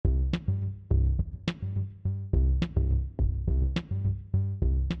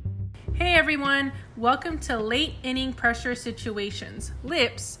Hey everyone, welcome to Late Inning Pressure Situations,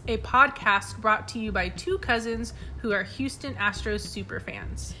 LIPS, a podcast brought to you by two cousins who are Houston Astros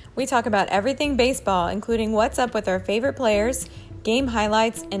superfans. We talk about everything baseball, including what's up with our favorite players, game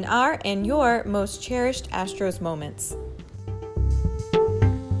highlights, and our and your most cherished Astros moments.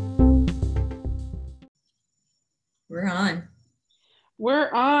 We're on.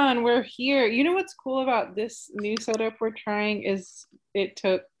 We're here. You know what's cool about this new setup we're trying is it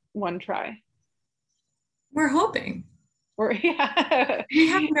took one try. We're hoping. Yeah. We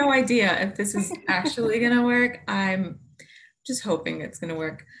have no idea if this is actually going to work. I'm just hoping it's going to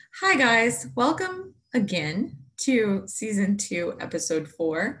work. Hi, guys. Welcome again to Season 2, Episode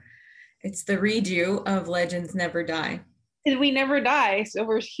 4. It's the redo of Legends Never Die. And we never die, so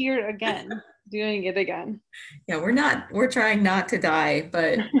we're here again, doing it again. Yeah, we're trying not to die,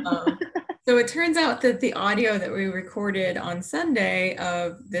 but so it turns out that the audio that we recorded on Sunday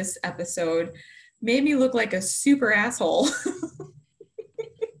of this episode made me look like a super asshole.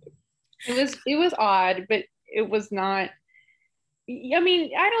 It was odd, but it was not. I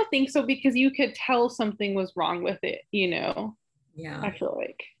mean, I don't think so, because you could tell something was wrong with it, you know. Yeah, I feel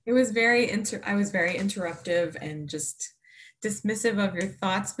like it was I was very interruptive and just dismissive of your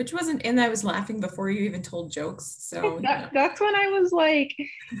thoughts, which wasn't, and I was laughing before you even told jokes. So that's when I was like,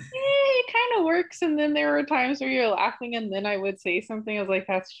 it kind of works. And then there were times where you're laughing, and then I would say something. I was like,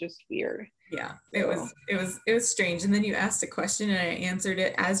 that's just weird. Yeah, it was strange. And then you asked a question and I answered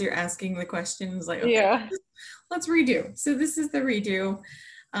it as you're asking the question. It was like, okay, yeah, let's redo. So this is the redo.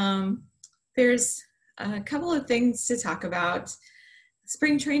 There's a couple of things to talk about.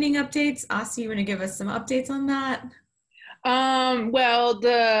 Spring training updates. Austin, you want to give us some updates on that? Well,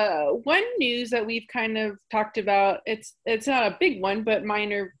 the one news that we've kind of talked about, it's not a big one, but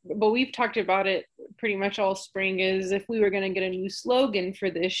minor, but we've talked about it pretty much all spring, is if we were going to get a new slogan for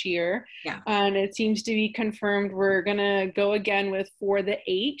this year. Yeah. And it seems to be confirmed we're going to go again with For the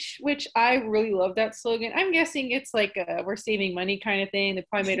H, which I really love that slogan. I'm guessing it's like a we're saving money kind of thing. They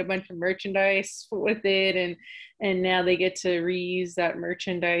probably made a bunch of merchandise with it, and now they get to reuse that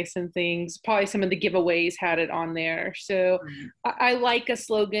merchandise and things. Probably some of the giveaways had it on there. So I like a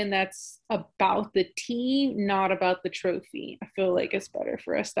slogan that's about the team, not about the trophy. I feel like it's better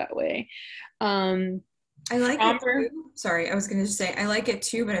for us that way. I like it too. Sorry, I was going to say I like it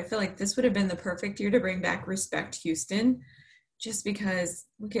too, but I feel like this would have been the perfect year to bring back Respect Houston, just because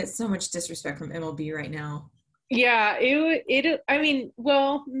we get so much disrespect from MLB right now. Yeah, I mean,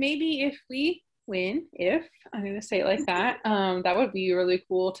 well, maybe if we win, if I'm going to say it like that, that would be really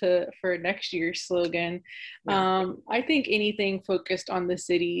cool for next year's slogan. Yeah. I think anything focused on the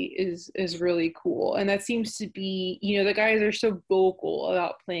city is really cool, and that seems to be, you know, the guys are so vocal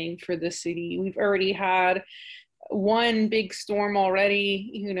about playing for the city. We've already had one big storm already,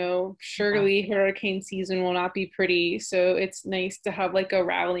 you know. Surely hurricane season will not be pretty, so it's nice to have like a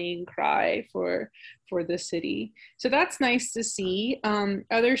rallying cry for the city. So that's nice to see.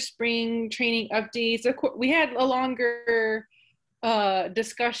 Other spring training updates, of course, we had a longer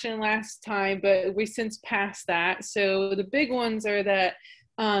discussion last time, but we since passed that. So the big ones are that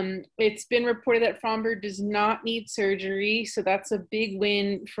it's been reported that Framber does not need surgery, so that's a big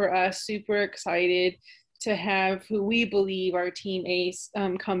win for us. Super excited to have who we believe our team ace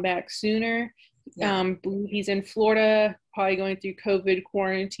come back sooner. Yeah. He's in Florida, probably going through COVID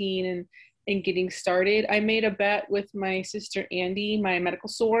quarantine and getting started. I made a bet with my sister Andy, my medical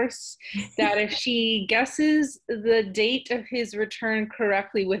source, that if she guesses the date of his return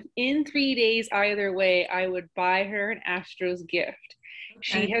correctly within 3 days either way, I would buy her an Astros gift.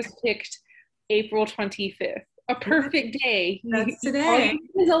 Okay. She has picked April 25th. A perfect day. That's today.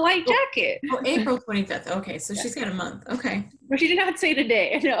 It's a light jacket. Oh, April 25th. Okay, so she's got a month. Okay. But she did not say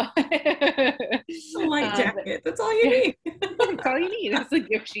today. No. A light jacket. That's all you need. That's all you need. That's the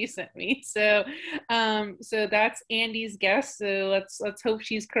gift she sent me. So, so that's Andy's guess. So let's hope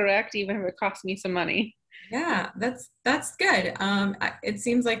she's correct, even if it costs me some money. Yeah, that's good. It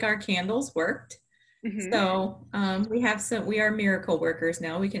seems like our candles worked. Mm-hmm. So we are miracle workers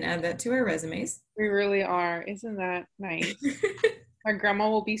now. We can add that to our resumes. We really are. Isn't that nice? Our grandma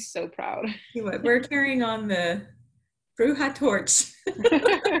will be so proud. We're carrying on the Bruja torch.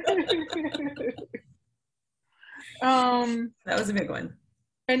 That was a big one.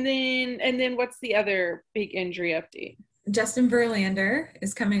 And then what's the other big injury update? Justin Verlander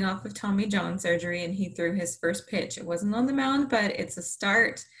is coming off of Tommy John surgery, and he threw his first pitch. It wasn't on the mound, but it's a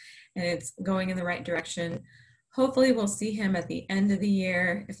start. And it's going in the right direction. Hopefully we'll see him at the end of the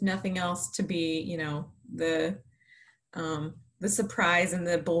year, if nothing else, to be, you know, the surprise in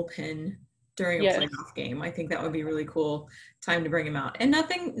the bullpen during a Yes. playoff game. I think that would be really cool time to bring him out. And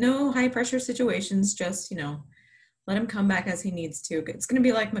no high pressure situations, just, let him come back as he needs to. It's going to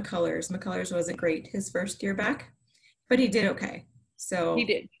be like McCullers. McCullers wasn't great his first year back, but he did okay. So He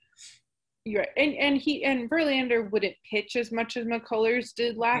did. You're right. And Verlander wouldn't pitch as much as McCullers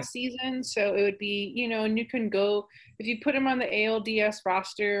did last season. So it would be, and you can go, if you put him on the ALDS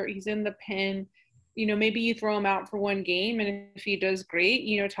roster, he's in the pen, maybe you throw him out for one game. And if he does great,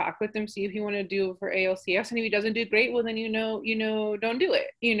 talk with him, see if you want to do it for ALCS. And if he doesn't do great, well, then, don't do it.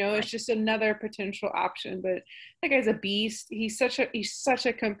 It's just another potential option. But that guy's a beast. He's such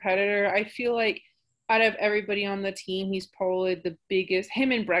a competitor. I feel like out of everybody on the team, he's probably the biggest.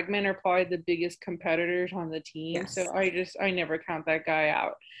 Him and Bregman are probably the biggest competitors on the team. Yes. So I never count that guy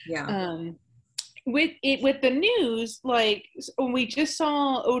out. Yeah. With the news, like we just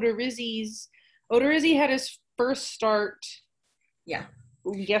saw Odorizzi had his first start. Yeah.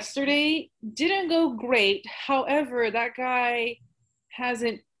 Yesterday, didn't go great. However, that guy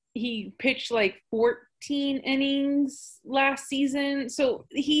he pitched like 14 innings last season. So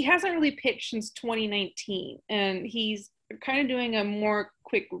he hasn't really pitched since 2019. And he's kind of doing a more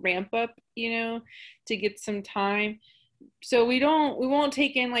quick ramp up, to get some time. So we won't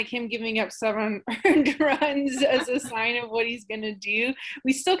take in like him giving up 7 earned runs as a sign of what he's going to do.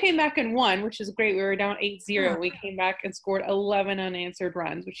 We still came back and won, which is great. We were down 8-0. We came back and scored 11 unanswered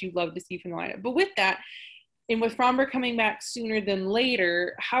runs, which you'd love to see from the lineup. But with that, and with Fromber coming back sooner than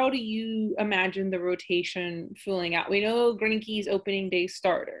later, how do you imagine the rotation filling out? We know Greinke's opening day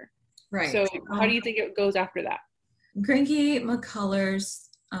starter. Right. So how do you think it goes after that? Greinke, McCullers,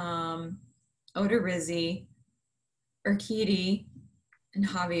 Odorizzi, Urquidy, and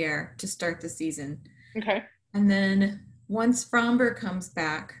Javier to start the season. Okay. And then once Fromber comes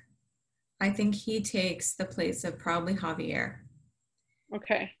back, I think he takes the place of probably Javier.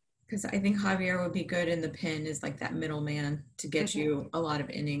 Okay. Because I think Javier would be good in the pen as like that middleman to get you a lot of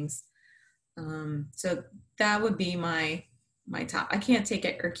innings. So that would be my top. I can't take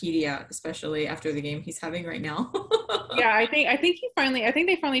Urquidy out, especially after the game he's having right now. Yeah, I think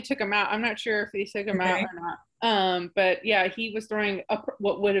they finally took him out. I'm not sure if they took him out or not. But yeah, he was throwing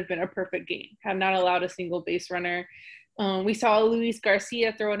what would have been a perfect game, had not allowed a single base runner. We saw Luis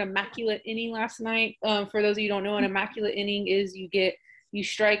Garcia throw an immaculate inning last night. For those of you who don't know, an immaculate inning is you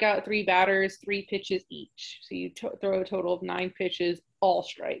strike out 3 batters, 3 pitches each. So you throw a total of 9 pitches, all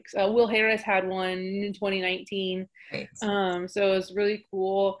strikes. Will Harris had one in 2019. Right. So it's really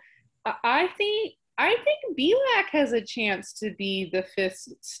cool. I think Bielak has a chance to be the 5th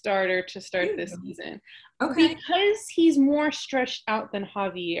starter to start this season. Okay. Because he's more stretched out than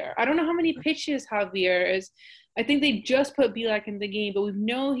Javier. I don't know how many pitches Javier is. I think they just put Bielak in the game, but we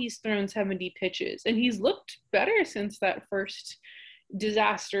know he's thrown 70 pitches. And he's looked better since that first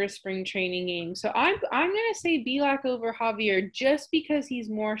disastrous spring training game. So I'm gonna say Bielak over Javier just because he's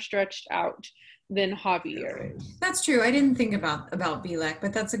more stretched out than Javier is. That's true. I didn't think about Bielak,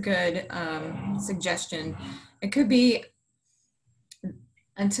 but that's a good suggestion. It could be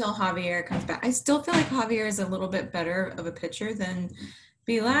until Javier comes back. I still feel like Javier is a little bit better of a pitcher than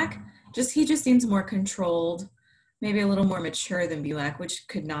Bielak. He just seems more controlled, maybe a little more mature than Bielak, which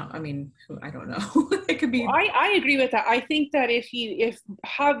could not, I don't know. It could be. Well, I agree with that. I think that if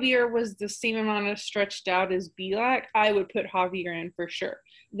Javier was the same amount of stretched out as Bielak, I would put Javier in for sure.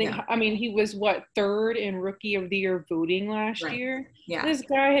 He was 3rd in Rookie of the Year voting last year. Yeah. This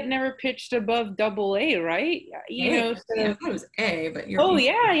guy had never pitched above AA, right? I thought it was A, but you're. Oh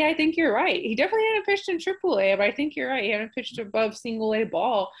yeah, I think you're right. He definitely hadn't pitched in AAA, but I think you're right. He hadn't pitched above single A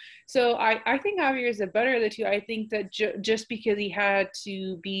ball. So I think Javier is the better of the two. I think that just because he had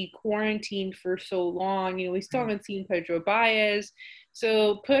to be quarantined for so long, we still haven't seen Pedro Baez.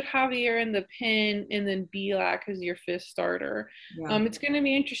 So put Javier in the pen and then Bielak as your 5th starter. Yeah. It's going to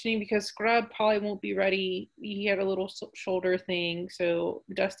be interesting because Scrub probably won't be ready. He had a little shoulder thing. So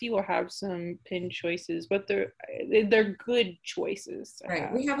Dusty will have some pin choices, but they're good choices.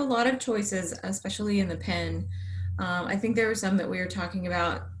 Right. We have a lot of choices, especially in the pen. I think there were some that we were talking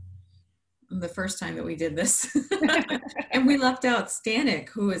about the first time that we did this. And we left out Stanek,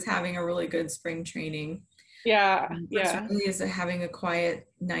 who is having a really good spring training. Yeah. Really is having a quiet,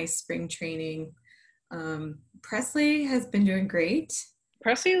 nice spring training. Presley has been doing great.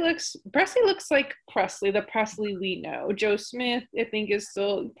 Presley looks like Presley, the Presley we know. Joe Smith, I think, is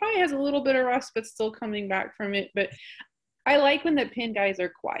still probably has a little bit of rust, but still coming back from it. But I like when the pin guys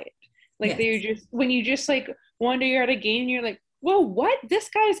are quiet. Like they're just when you just like one day you're at a game and you're like, whoa, what? This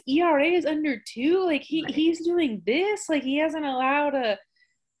guy's ERA is under 2. Like he's doing this. Like he hasn't allowed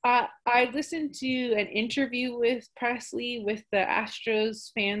I listened to an interview with Presley with the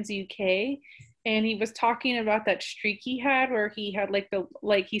Astros Fans UK, and he was talking about that streak he had where he had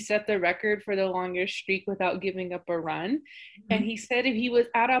he set the record for the longest streak without giving up a run. Mm-hmm. And he said if he was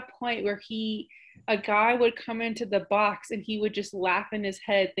at a point where a guy would come into the box and he would just laugh in his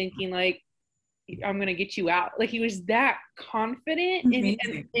head thinking like, I'm going to get you out. Like he was that confident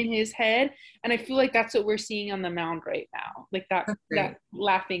in his head. And I feel like that's what we're seeing on the mound right now. Like that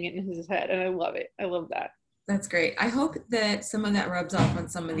laughing in his head. And I love it. I love that. That's great. I hope that some of that rubs off on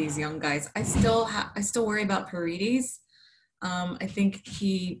some of these young guys. I still worry about Paredes. I think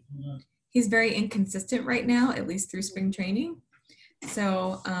he's very inconsistent right now, at least through spring training.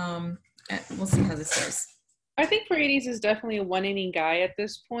 So we'll see how this goes. I think Paredes is definitely a 1 inning guy at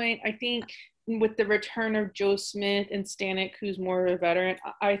this point. I think with the return of Joe Smith and Stanek, who's more of a veteran,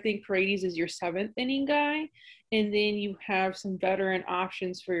 I think Paredes is your 7th inning guy. And then you have some veteran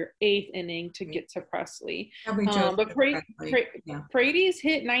options for your 8th inning to get to Presley. But Paredes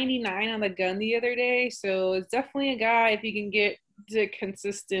hit 99 on the gun the other day. So it's definitely a guy, if you can get the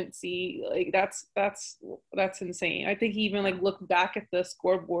consistency, like that's insane. I think he even like looked back at the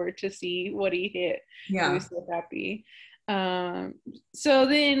scoreboard to see what he hit. Yeah, he was so happy. So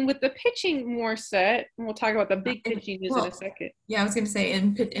then with the pitching more set, and we'll talk about the big pitching news in a second. Yeah, I was going to say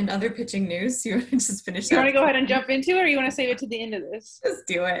in other pitching news, you want to just finish that? You want to go ahead and jump into it, or you want to save it to the end of this? Just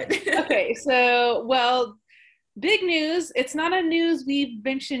do it. Okay, so big news. It's not a news we've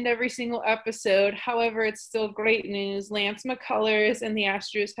mentioned every single episode. However, it's still great news. Lance McCullers and the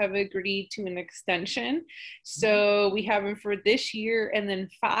Astros have agreed to an extension. So we have him for this year and then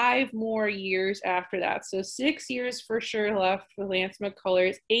 5 more years after that. So 6 years for sure left for Lance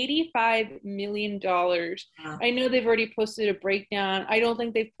McCullers. $85 million. Wow. I know they've already posted a breakdown. I don't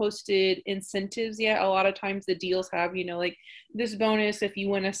think they've posted incentives yet. A lot of times the deals have, like this bonus if you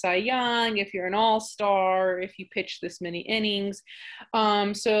win a Cy Young, if you're an all-star, if you pitch this many innings.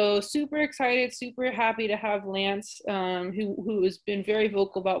 So super excited, super happy to have Lance, who has been very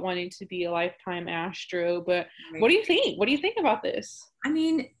vocal about wanting to be a lifetime Astro. But What do you think? What do you think about this? I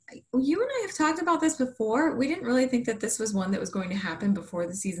mean, you and I have talked about this before. We didn't really think that this was one that was going to happen before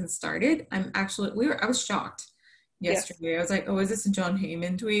the season started. I was shocked yesterday. Yes. I was like, oh, is this a John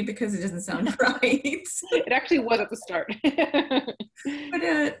Heyman tweet? Because it doesn't sound right. It actually was at the start.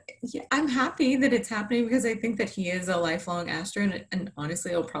 But I'm happy that it's happening because I think that he is a lifelong Astro, and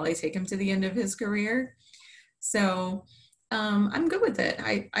honestly, it'll probably take him to the end of his career. So I'm good with it.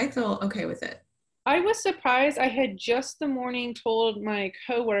 I feel okay with it. I was surprised. I had just the morning told my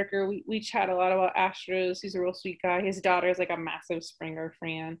coworker, we chat a lot about Astros. He's a real sweet guy. His daughter is like a massive Springer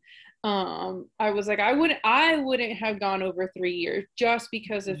fan. I was like, I wouldn't have gone over 3 years just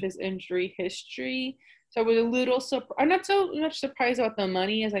because of his injury history. So I was a little I'm not so much surprised about the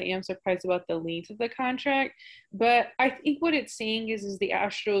money as I am surprised about the length of the contract. But I think what it's saying is the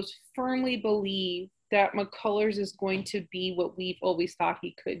Astros firmly believe that McCullers is going to be what we've always thought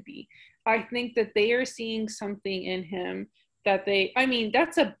he could be. I think that they are seeing something in him that's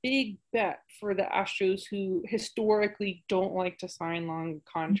a big bet for the Astros, who historically don't like to sign long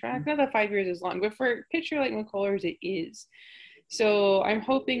contracts. Not that 5 years is long, but for a pitcher like McCullers, it is. So I'm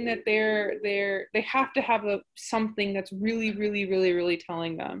hoping that they have to have something that's really, really, really, really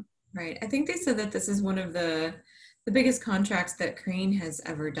telling them. Right. I think they said that this is one of the biggest contracts that Crane has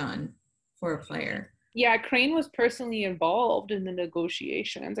ever done for a player. Yeah, Crane was personally involved in the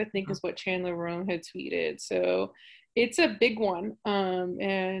negotiations, I think is what Chandler Rome had tweeted. So it's a big one.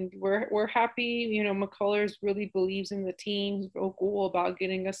 And we're happy, McCullers really believes in the team. He's real cool about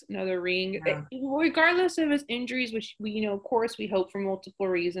getting us another ring. Yeah. Regardless of his injuries, which we, of course, we hope for multiple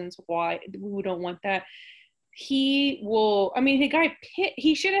reasons why we don't want that. He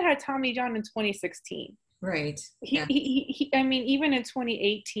should have had Tommy John in 2016. Right. Yeah. Even in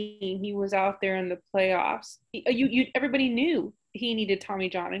 2018, he was out there in the playoffs. Everybody knew he needed Tommy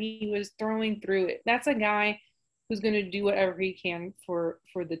John, and he was throwing through it. That's a guy who's going to do whatever he can for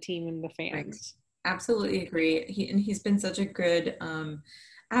the team and the fans. Right. Absolutely agree. He's been such a good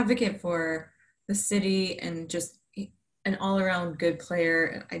advocate for the city and just an all-around good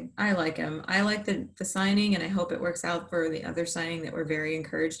player. I like him. I like the signing, and I hope it works out for the other signing that we're very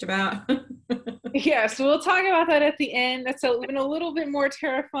encouraged about. Yeah, so we'll talk about that at the end. That's been a little bit more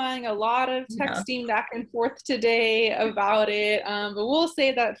terrifying. A lot of texting back and forth today about it, but we'll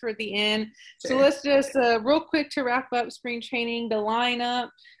save that for the end. Sure. So let's just real quick to wrap up spring training. The lineup,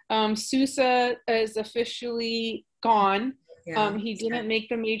 Sousa is officially gone. Yeah. He didn't make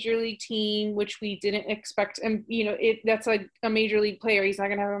the major league team, which we didn't expect. And that's like a major league player. He's not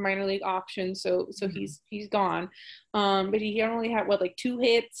gonna have a minor league option, so he's gone. But he only had like 2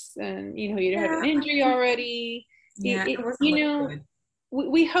 hits, and he had an injury already. Yeah, it wasn't good.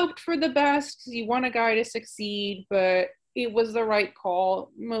 We hoped for the best because you want a guy to succeed, but it was the right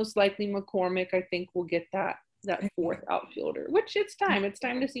call. Most likely McCormick, I think, will get that 4th outfielder, which it's time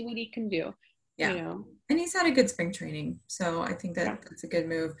to see what he can do. Yeah. And he's had a good spring training, so I think that's a good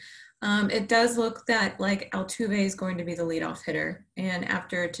move. It does look that like Altuve is going to be the leadoff hitter, and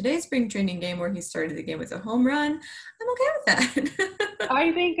after today's spring training game where he started the game with a home run, I'm okay with that.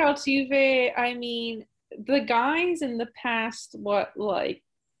 I think Altuve, the guys in the past,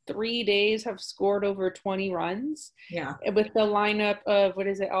 3 days have scored over 20 runs. Yeah. With the lineup of,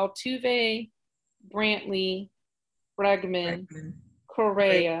 Altuve, Brantley, Bregman,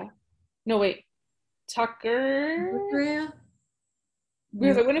 Correa. No, wait. Tucker? Correa?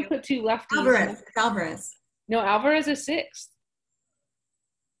 Because I'm going to put 2 lefties. Alvarez. No, Alvarez is 6th.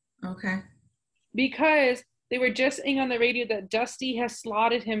 Okay. Because they were just saying on the radio that Dusty has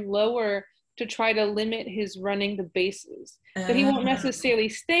slotted him lower to try to limit his running the bases. But he won't necessarily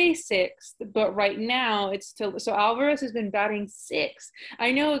stay 6th, but right now it's still, so Alvarez has been batting 6th.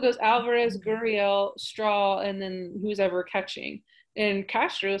 I know it goes Alvarez, Gurriel, Straw, and then who's ever catching. And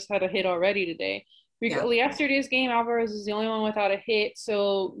Castro's had a hit already today. Yesterday's game, Alvarez is the only one without a hit,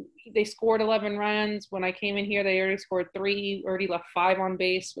 so they scored 11 runs. When I came in here, they already scored 3, already left 5 on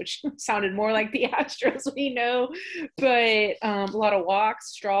base, which sounded more like the Astros, we know. But a lot of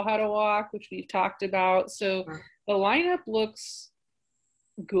walks. Straw had a walk, which we've talked about. So the lineup looks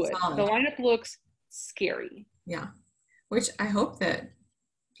good. Solid. The lineup looks scary. Yeah, which I hope that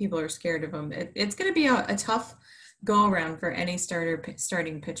people are scared of them. It's going to be a tough go-around for any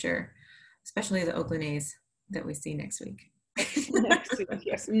starting pitcher, especially the Oakland A's that we see next week.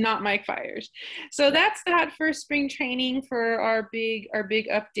 Yes, not Mike Fiers. So that's that for spring training for our big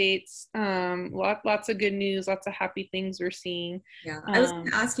updates. Lots of good news, lots of happy things we're seeing. Yeah, I was going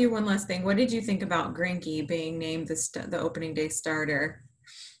to ask you one last thing. What did you think about Greinke being named the opening day starter?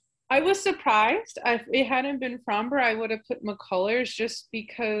 I was surprised. If it hadn't been Fromber, I would have put McCullers just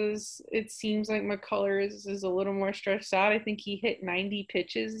because it seems like McCullers is a little more stretched out. I think he hit 90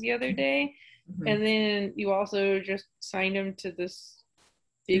 pitches the other day. Mm-hmm. And then you also just signed him to this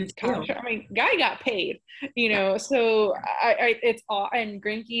big contract. Guy got paid, so it's all, and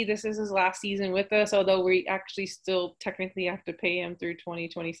Greinke, this is his last season with us, although we actually still technically have to pay him through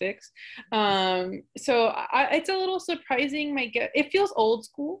 2026. So it's a little surprising. It feels old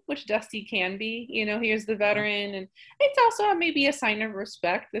school, which Dusty can be, here's the veteran, and it's also maybe a sign of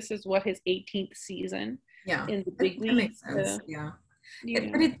respect. This is his 18th season in the big league. That makes sense.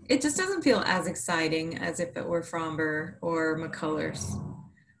 But it just doesn't feel as exciting as if it were Fromber or McCullers.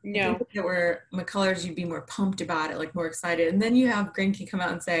 No. If it were McCullers, you'd be more pumped about it, like more excited. And then you have Greinke come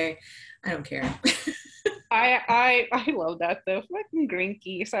out and say, I don't care. I love that though. Fucking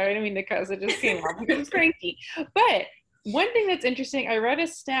Greinke. Sorry, I didn't mean to cuss. It just came off because it's Greinke. But one thing that's interesting, I read a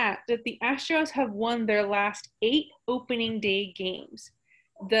stat that the Astros have won their last 8 opening day games.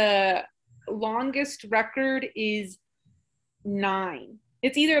 The longest record is 9.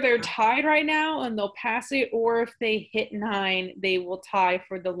 It's either they're tied right now and they'll pass it, or if they hit 9, they will tie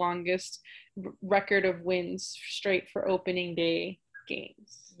for the longest record of wins straight for opening day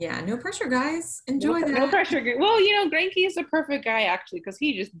games. Yeah, no pressure, guys. Enjoy that. No pressure. Well, Greinke is the perfect guy, actually, because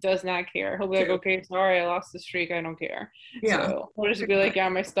he just does not care. He'll be like, okay, sorry, I lost the streak. I don't care. Yeah. So he'll just be like, yeah,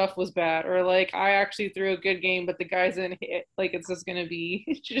 my stuff was bad. Or like, I actually threw a good game, but the guys didn't hit. Like, it's just going to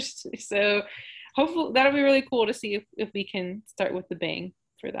be just so hopefully that'll be really cool to see if we can start with the bang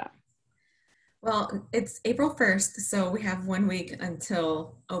for that. Well, it's April 1st, so we have 1 week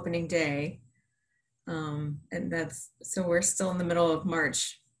until opening day. And so we're still in the middle of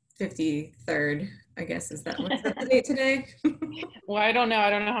March 53rd, I guess. What's the date today? Well, I don't know. I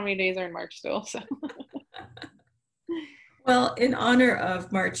don't know how many days are in March still, so. Well, in honor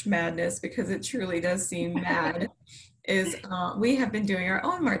of March Madness, because it truly does seem mad, we have been doing our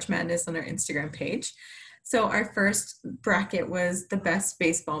own March Madness on our Instagram page. So our first bracket was the best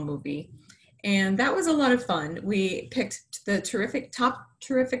baseball movie, and that was a lot of fun. We picked the top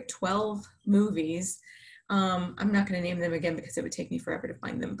terrific 12 movies. I'm not going to name them again because it would take me forever to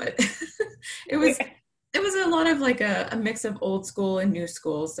find them, but it was a lot of like a mix of old school and new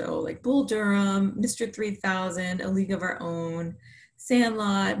school. So like Bull Durham, Mr. 3000, A League of Our Own,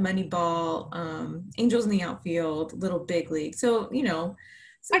 Sandlot, Moneyball, Angels in the Outfield, Little Big League. So,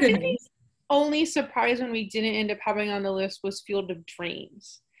 some good names. Only surprise when we didn't end up having on the list was Field of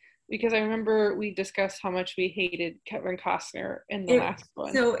Dreams. because I remember we discussed how much we hated Kevin Costner in the last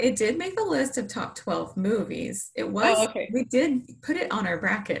one. So it did make the list of top 12 movies. Oh, okay. We did put it on our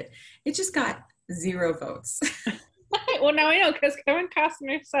bracket. It just got 0 votes. Well, now I know, because Kevin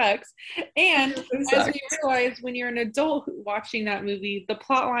Costner sucks. And as we realize, when you're an adult watching that movie, the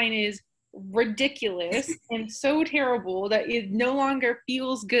plot line is ridiculous and so terrible that it no longer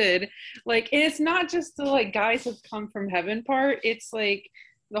feels good. Like, and it's not just the like guys have come from heaven part. It's like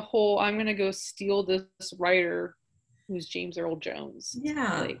the whole I'm gonna go steal this writer who's James Earl Jones.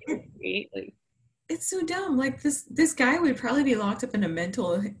 Yeah. Like, it's so dumb. Like this guy would probably be locked up in a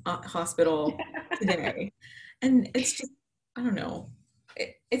mental hospital today. And it's just, I don't know.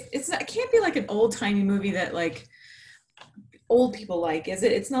 It's not, it can't be like an old timey movie that like old people like, is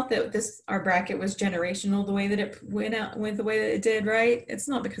it? It's not that our bracket was generational the way that it went the way that it did, right? It's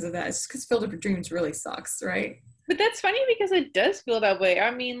not because of that. It's just because Field of Dreams really sucks, right? But that's funny because it does feel that way. I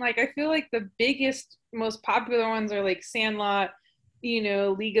mean, like, I feel like the biggest, most popular ones are like Sandlot,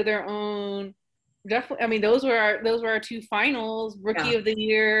 League of Their Own. Definitely. I mean, those were our 2 finals, Rookie of the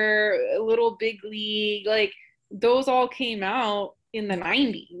Year, Little Big League. Like, those all came out in the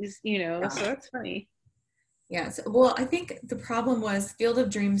 90s, so that's funny. Yeah. So, well, I think the problem was Field of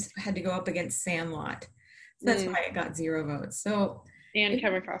Dreams had to go up against Sandlot. So that's why it got 0 votes. So and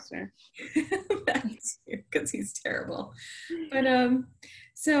Kevin Costner. Because he's terrible. But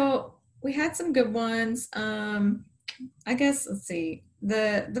so we had some good ones. I guess let's see.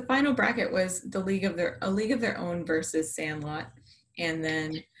 The final bracket was A League of Their Own versus Sandlot, and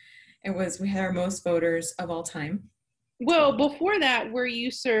then we had our most voters of all time. Well, before that, were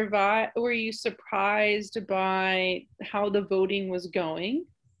you surprised by how the voting was going?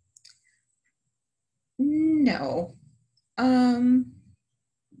 No. I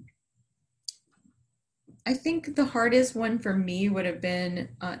think the hardest one for me would have been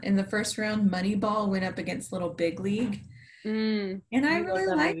in the first round, Moneyball went up against Little Big League. And I really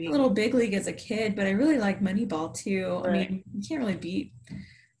liked Little Big League as a kid, but I really like Moneyball too. Right. I mean, you can't really beat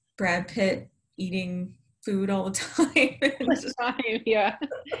Brad Pitt eating food all the time. Yeah.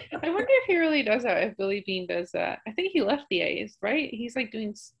 I wonder if he really does that, if Billy Beane does that. I think he left the A's, right? He's like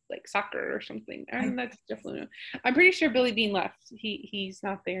doing like soccer or something. That's definitely, I'm pretty sure Billy Beane left. He's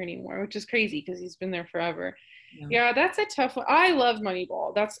not there anymore, which is crazy because he's been there forever. Yeah, that's a tough one. I love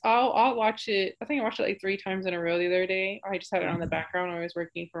Moneyball. I'll watch it. I think I watched it like 3 times in a row the other day. I just had it on the background when I was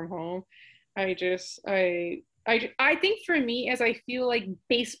working from home. I think for me, as I feel like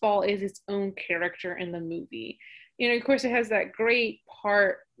baseball is its own character in the movie. Of course, it has that great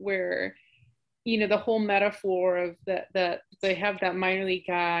part where, the whole metaphor of that they have that minor league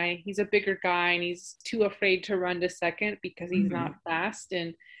guy. He's a bigger guy and he's too afraid to run to second because he's not fast.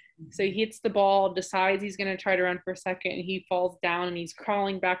 And so he hits the ball, decides he's going to try to run for second, and he falls down and he's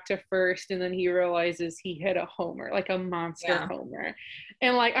crawling back to first. And then he realizes he hit a homer, like a monster homer.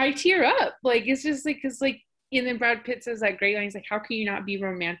 And like, I tear up. Like, it's just like, cause like, and then Brad Pitt says that great line. He's like, how can you not be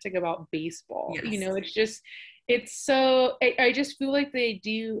romantic about baseball? Yes. It's so, I just feel like they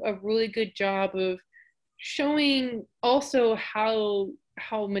do a really good job of showing also how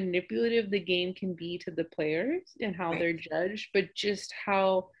manipulative the game can be to the players and how they're judged, but just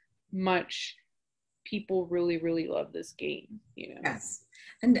how much people really, really love this game, Yes.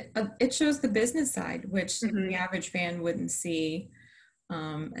 And it shows the business side, which the average fan wouldn't see.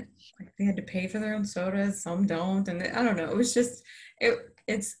 Like they had to pay for their own sodas, some don't, and I don't know. It was just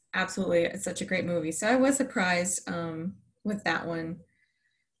it's such a great movie. So I was surprised with that one.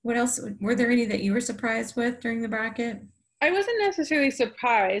 What else? Were there any that you were surprised with during the bracket? I wasn't necessarily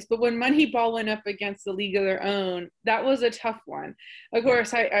surprised, but when Moneyball went up against The League of Their Own, that was a tough one. Of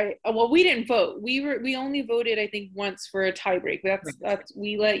course, we didn't vote. We only voted, I think, once for a tiebreak. That's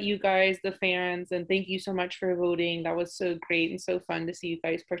we let you guys, the fans, and thank you so much for voting. That was so great and so fun to see you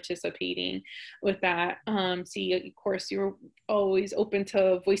guys participating with that. Of course, you're always open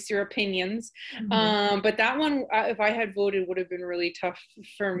to voice your opinions. But that one, if I had voted, would have been really tough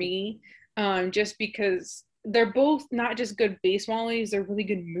for me, just because they're both not just good baseball movies, they're really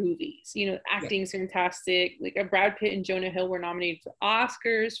good movies. Acting's fantastic. Like Brad Pitt and Jonah Hill were nominated for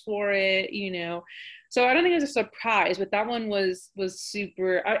Oscars for it, So I don't think it was a surprise, but that one was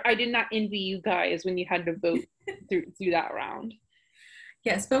super. I did not envy you guys when you had to vote through that round.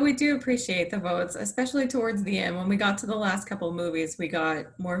 Yes, but we do appreciate the votes, especially towards the end. When we got to the last couple of movies, we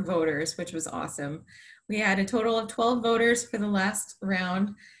got more voters, which was awesome. We had a total of 12 voters for the last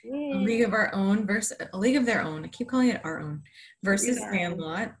round. A League of Our Own versus A League of Their Own. I keep calling it Our Own versus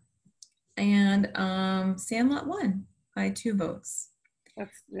Sandlot. And Sandlot won by 2 votes.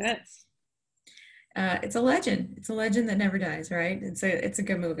 That's nuts. It's a legend. It's a legend that never dies, right? It's a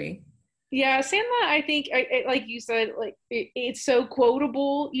good movie. Yeah, Sandlot, I think, like you said, like it's so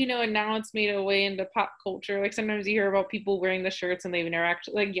quotable, and now it's made a way into pop culture. Like sometimes you hear about people wearing the shirts and they've never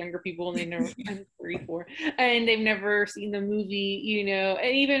actually, like younger people, and they never, I'm 34, and they've never seen the movie, and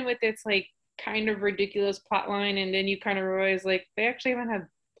even with its like kind of ridiculous plot line, and then you kind of realize like they actually haven't had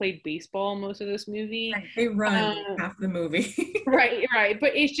played baseball most of this movie. Right. They run half the movie. Right.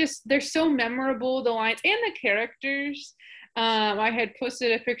 But it's just, they're so memorable, the lines and the characters. I had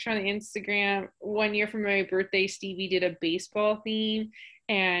posted a picture on the Instagram one year for my birthday. Stevie did a baseball theme,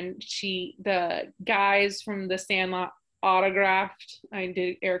 and the guys from the Sandlot autographed, I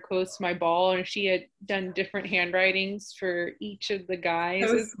did air quotes, my ball, and she had done different handwritings for each of the guys.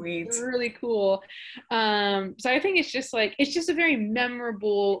 That was sweet. It's really cool. So I think it's just a very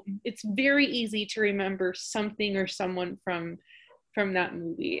memorable, it's very easy to remember something or someone from that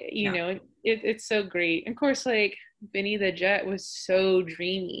movie. It's so great. And of course, like Benny the Jet was so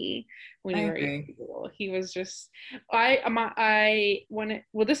dreamy when you were little. He was just, this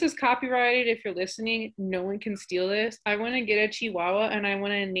is copyrighted. If you're listening, no one can steal this. I want to get a Chihuahua and I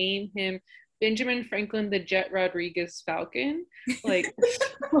want to name him Benjamin Franklin the Jet Rodriguez Falcon, like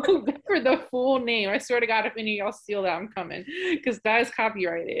for the full name. I swear to God, if any of y'all steal that, I'm coming, because that is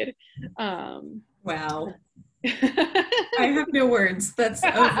copyrighted. Wow. I have no words. That's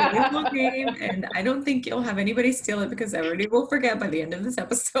a really long name, and I don't think you'll have anybody steal it because everybody will forget by the end of this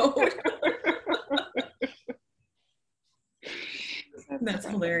episode. That's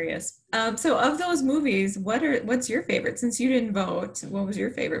hilarious. So of those movies, what's your favorite? Since you didn't vote, what was your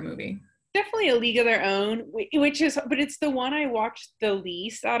favorite movie? Definitely A League of Their Own, but it's the one I watched the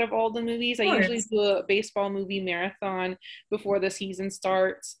least out of all the movies. I usually do a baseball movie marathon before the season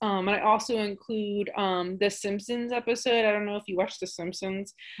starts. And I also include the Simpsons episode. I don't know if you watched The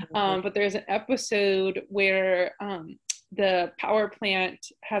Simpsons, but there's an episode where the power plant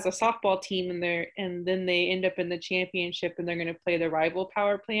has a softball team and then they end up in the championship and they're going to play the rival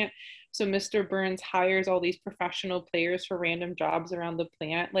power plant. So Mr. Burns hires all these professional players for random jobs around the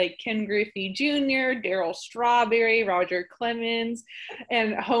plant, like Ken Griffey Jr., Darryl Strawberry, Roger Clemens,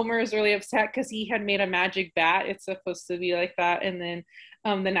 and Homer is really upset because he had made a magic bat. It's supposed to be like that, and then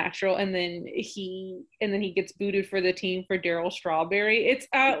the natural, and then he gets booted for the team for Darryl Strawberry. It's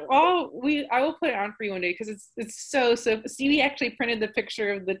I will put it on for you one day because it's so Stevie actually printed the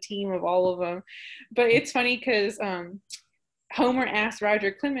picture of the team of all of them, but it's funny because Homer asked Roger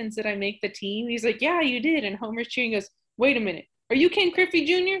Clemens, did I make the team? He's like, yeah, you did. And Homer's cheering, goes, wait a minute. Are you Ken Griffey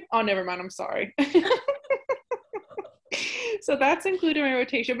Jr.? Oh, never mind. I'm sorry. So that's included in my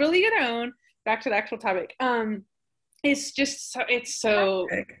rotation. But League of Their Own, back to the actual topic. It's just also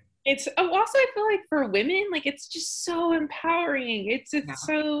I feel like for women, like it's just so empowering. It's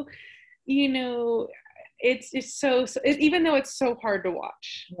so, it's so even though it's so hard to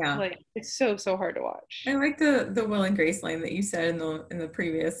watch, like it's so hard to watch. I like the Will and Grace line that you said in the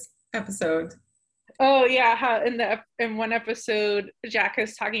previous episode. Oh yeah, how in one episode Jack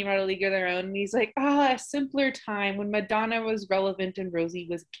is talking about A League of Their Own, and he's like, a simpler time when Madonna was relevant and Rosie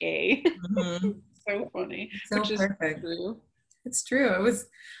was gay. Mm-hmm. So funny. So which perfect. Is true. It's true. It was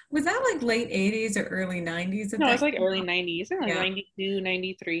that like late 80s or early 90s? No, it was like early 90s, like 92,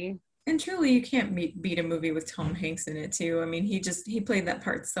 93. And truly, you can't beat a movie with Tom Hanks in it too. I mean, he played that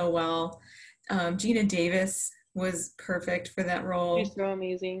part so well. Gina Davis was perfect for that role. She's so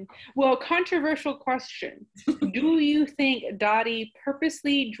amazing. Well, controversial question. Do you think Dottie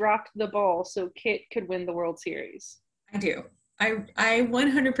purposely dropped the ball so Kit could win the World Series? I do. I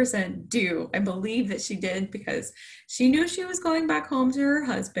 100% do. I believe that she did because she knew she was going back home to her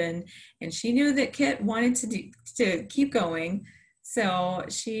husband, and she knew that Kit wanted to keep going. So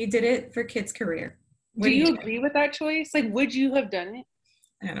she did it for Kit's career. Do you agree with that choice? Like, would you have done it?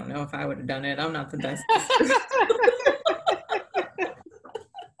 I don't know if I would have done it. I'm not the best.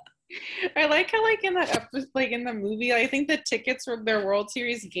 I like how, like in the movie, I think the tickets for their World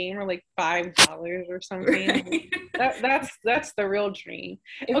Series game are like $5 or something. Right. That's the real dream.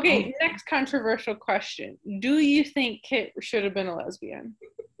 Okay, next controversial question: do you think Kit should have been a lesbian?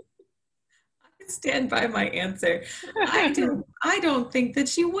 I stand by my answer. I don't think that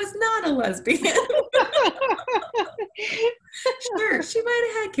she was not a lesbian. Sure, she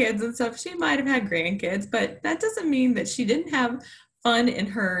might have had kids and stuff. She might have had grandkids, but that doesn't mean that she didn't have fun in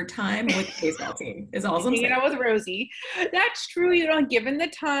her time with the baseball team. Is all I'm saying. With Rosie. That's true. Given the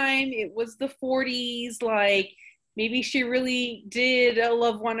time, it was the 40s. Like maybe she really did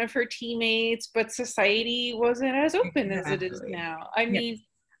love one of her teammates, but society wasn't as open as it is now. I mean,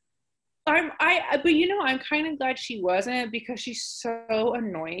 But you know, I'm kind of glad she wasn't, because she's so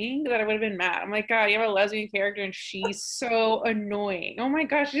annoying that I would have been mad. I'm like, God, you have a lesbian character and she's so annoying. Oh my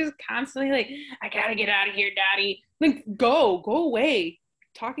gosh, she's just constantly like, I gotta get out of here, daddy. Like, go away.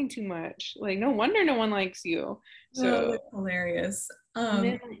 Talking too much. Like, no wonder no one likes you. So that's hilarious.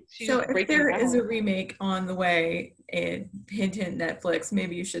 she's So just if breaking there is a down. remake on the way, hint hint Netflix,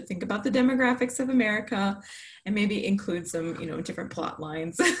 maybe you should think about the demographics of America and maybe include some, different plot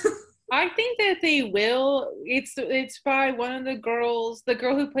lines. I think that they will. It's by one of the girls, the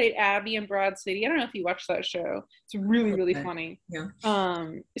girl who played Abby in Broad City. I don't know if you watched that show. It's really, really Okay. funny. Yeah.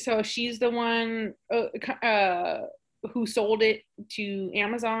 So she's the one who sold it to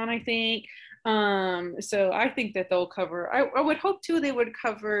Amazon, I think. So I think that they'll cover. I would hope too they would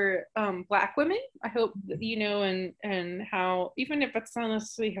cover Black women. I hope that, and how, even if it's not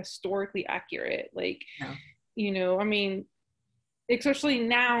necessarily historically accurate, like, Yeah. I mean, especially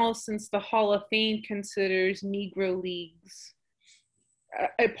now, since the Hall of Fame considers Negro Leagues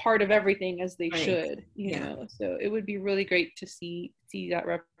a part of everything, as they Right. should, so it would be really great to see that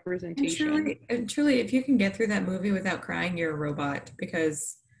And representation. truly, if you can get through that movie without crying, you're a robot,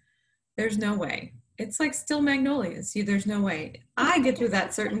 because there's no way. It's like Still Magnolias. There's no way. I get to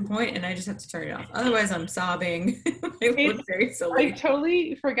that certain point and I just have to turn it off. Otherwise, I'm sobbing. I look very I silly.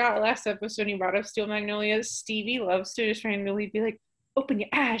 totally forgot last episode you brought up Steel Magnolias. Stevie loves to just randomly be like, open your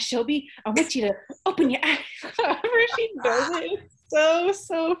eyes, Shelby. I want you to open your eyes. Whenever she does it, it's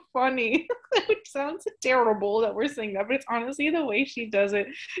so funny. It sounds terrible that we're saying that, but it's honestly the way she does it.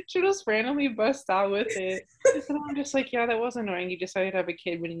 She just randomly busts out with it. And I'm just like, yeah, that was annoying. You decided to have a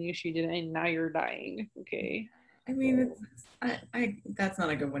kid when you knew she didn't, and now you're dying. Okay. I mean, that's not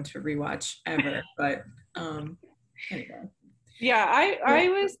a good one to rewatch ever, but anyway. Yeah,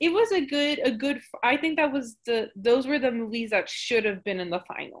 it was a good, I think that was those were the movies that should have been in the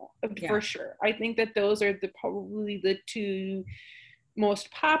final, for sure. I think that those are probably the two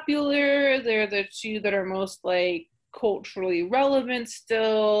most popular. They're the two that are most like culturally relevant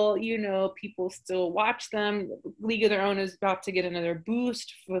still. People still watch them. League of Their Own is about to get another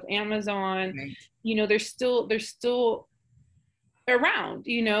boost with Amazon. Right. They're still around.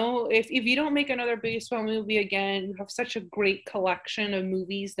 If you don't make another baseball movie again, you have such a great collection of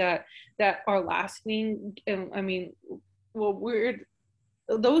movies that are lasting. And I mean,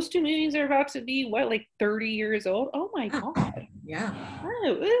 those two movies are about to be like 30 years old. Oh my God. Yeah.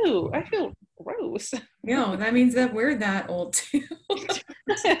 Oh, ew, I feel gross. No, that means that we're that old too.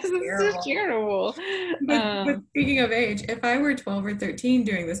 This is terrible. But speaking of age, if I were 12 or 13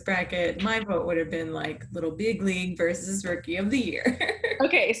 during this bracket, my vote would have been like Little Big League versus Rookie of the Year.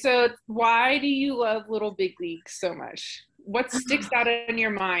 Okay, so why do you love Little Big League so much? What sticks out in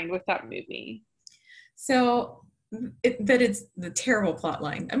your mind with that movie? So that it's the terrible plot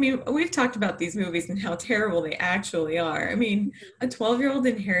line. I mean, we've talked about these movies and how terrible they actually are. I mean, a 12-year-old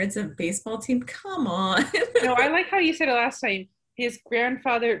inherits a baseball team. Come on. No, I like how you said it last time. His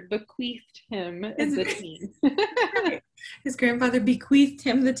grandfather bequeathed him the team. His grandfather bequeathed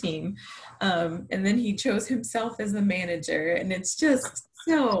him the team. And then he chose himself as the manager. And it's just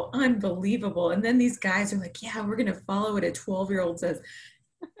so unbelievable. And then these guys are like, yeah, we're going to follow what a 12-year-old says.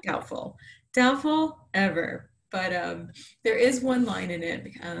 Doubtful ever. But there is one line in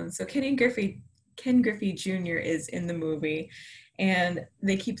it. So Ken Griffey Jr. is in the movie, and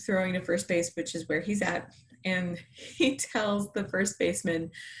they keep throwing to first base, which is where he's at. And he tells the first baseman,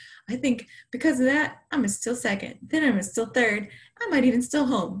 I think because of that, I'm still second. Then I'm still third. I might even still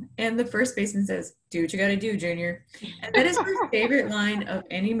home. And the first baseman says, do what you got to do, Junior. And that is my favorite line of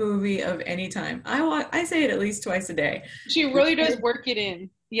any movie of any time. I say it at least twice a day. She really does work it in.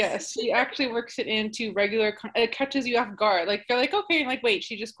 Yes, she actually works it into regular. It catches you off guard. Like, you're like, okay, like, wait,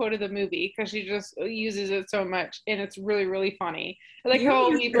 she just quoted the movie, because she just uses it so much, and it's really, really funny. Like how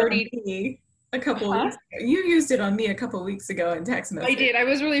we've already a couple weeks ago. You used it on me a couple weeks ago in text message. I did. I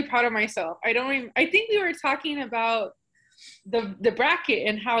was really proud of myself. I think we were talking about the bracket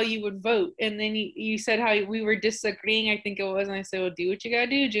and how you would vote, and then you said how we were disagreeing, I think it was, and I said, well, do what you gotta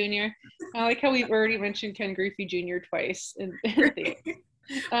do, Junior. I like how we've already mentioned Ken Griffey Jr. twice.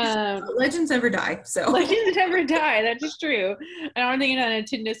 Legends never die. So Legends never die. That is true. And I'm thinking of a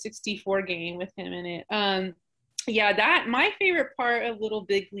Nintendo 64 game with him in it. Yeah, my favorite part of Little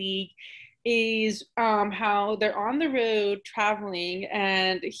Big League is how they're on the road traveling,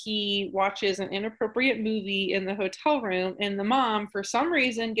 and he watches an inappropriate movie in the hotel room, and the mom for some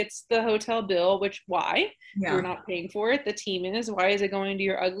reason gets the hotel bill, which why? You're not paying for it. The team is. Why is it going to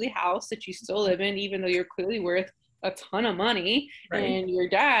your ugly house that you still live in, even though you're clearly worth a ton of money? Right. And your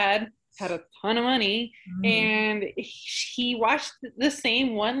dad had a ton of money, and he watched the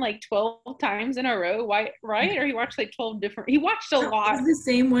same one like 12 times in a row. Why, right? Or he watched like 12 different, he watched a lot. It was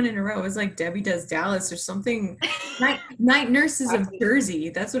the same one in a row. It was like Debbie Does Dallas or something. Night Nurses of Jersey.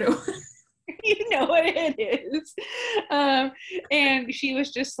 That's what it was. You know what it is. And she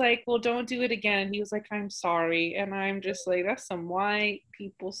was just like, well, don't do it again. And he was like, I'm sorry. And I'm just like, that's some white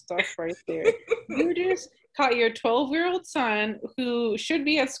people stuff right there. You just caught your 12-year-old son, who should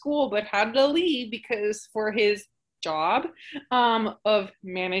be at school but had to leave because for his job of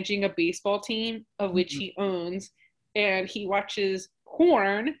managing a baseball team of which he owns, and he watches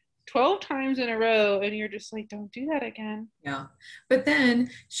porn 12 times in a row, and you're just like, don't do that again. Yeah. But then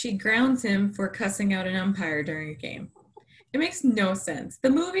she grounds him for cussing out an umpire during a game. It makes no sense. The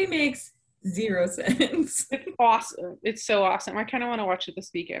movie makes zero sense. It's awesome. It's so awesome. I kind of want to watch it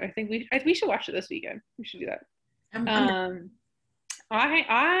this weekend. I think we should watch it this weekend. We should do that.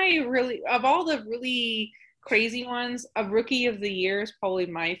 I really, of all the really crazy ones, a Rookie of the Year is probably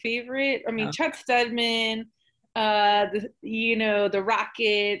my favorite. I mean, Chet Steadman, the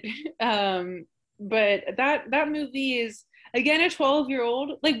Rocket, but that movie is, again, a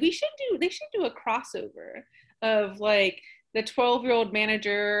 12-year-old. Like, they should do a crossover of like the 12-year-old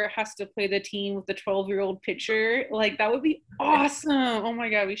manager has to play the team with the 12-year-old pitcher. Like, that would be awesome. Oh my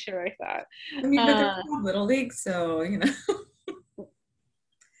god, we should write that. I mean, but they're Little League, so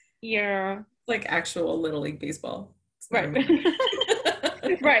yeah, like actual Little League baseball, right?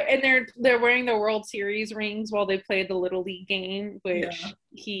 Right, and they're wearing the World Series rings while they play the Little League game, which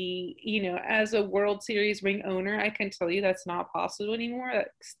he, as a World Series ring owner, I can tell you that's not possible anymore.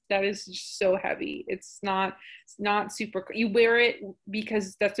 That is just so heavy. It's not super. You wear it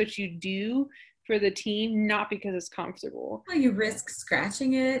because that's what you do for the team, not because it's comfortable. Well, you risk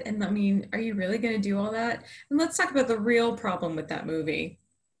scratching it, and I mean, are you really going to do all that? And let's talk about the real problem with that movie,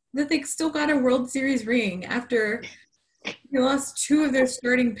 that they still got a World Series ring after they lost two of their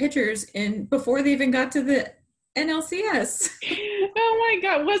starting pitchers before they even got to the NLCS. Oh my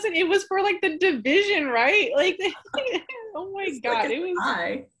god, it was for like the division, right? Like, oh my god,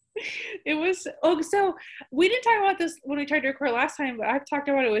 it was. Oh, so we didn't talk about this when we tried to record last time, but I've talked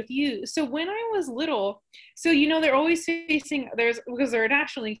about it with you. So when I was little, so they're always facing, because they're a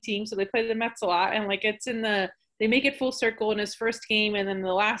National League team, so they play the Mets a lot, and like they make it full circle in his first game, and then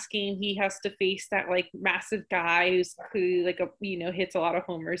the last game he has to face that like massive guy who's clearly like hits a lot of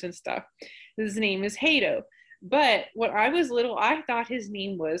homers and stuff. His name is Hato. But when I was little, I thought his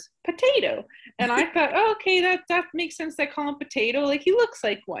name was Potato. And I thought, oh, okay, that makes sense. They call him Potato. Like, he looks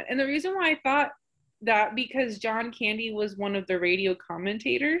like one. And the reason why I thought that, because John Candy was one of the radio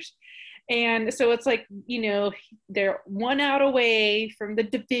commentators. And so it's like, they're 1 out away from the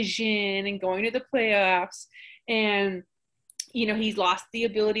division and going to the playoffs. And, he's lost the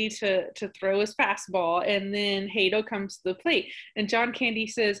ability to throw his fastball. And then Hato comes to the plate. And John Candy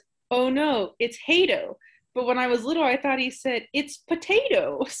says, oh, no, it's Hato. But when I was little, I thought he said, it's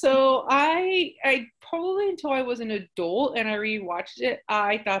Potato. So I probably, until I was an adult and I rewatched it,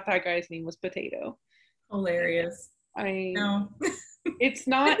 I thought that guy's name was Potato. Hilarious. No. It's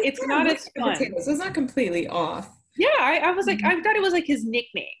not as fun. Potatoes. So it's not completely off. Yeah, I was like, I thought it was like his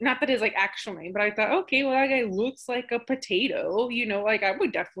nickname, not that his like actual name, but I thought, okay, well, that guy looks like a potato, like I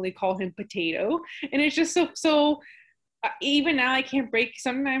would definitely call him Potato. And it's just so even now I can't break.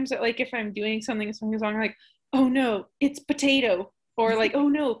 Sometimes, like, if I'm doing something wrong, I'm like, oh no, it's Potato, or like, oh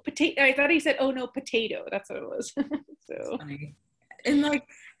no, potato. I thought he said, oh no, Potato. That's what it was. So funny. And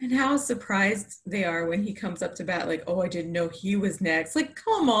how surprised they are when he comes up to bat, like, oh, I didn't know he was next. Like,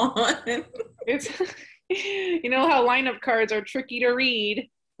 come on. It's how lineup cards are tricky to read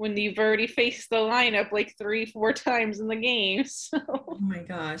when you've already faced the lineup like 3-4 times in the game. So. Oh my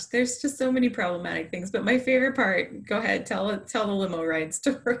gosh, there's just so many problematic things. But my favorite part, go ahead, tell the limo ride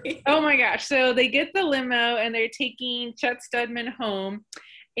story. Oh my gosh. So they get the limo and they're taking Chet Steadman home.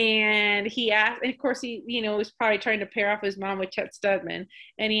 And he asked, and of course he, was probably trying to pair off his mom with Chet Steadman.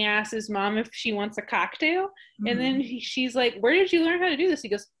 And he asked his mom if she wants a cocktail. Mm-hmm. And then she's like, where did you learn how to do this? He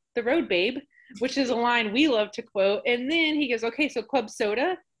goes, the road, babe, which is a line we love to quote. And then he goes, okay, so club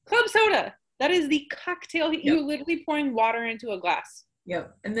soda. That is the cocktail. Yep. You're literally pouring water into a glass.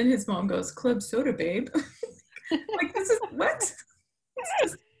 Yep. And then his mom goes, club soda, babe. Like, this is what?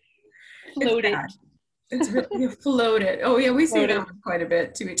 Floated. It's really floated. Oh yeah, we say that one quite a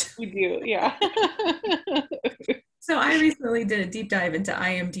bit to each other. We do, yeah. So I recently did a deep dive into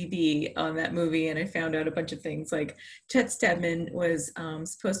IMDb on that movie, and I found out a bunch of things. Like, Chet Steadman was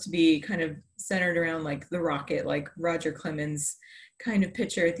supposed to be kind of centered around like the Rocket, like Roger Clemens kind of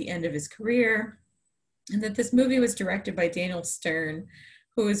pitcher at the end of his career, and that this movie was directed by Daniel Stern,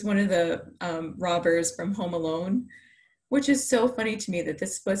 who is one of the robbers from Home Alone, which is so funny to me that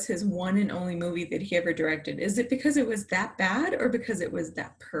this was his one and only movie that he ever directed. Is it because it was that bad or because it was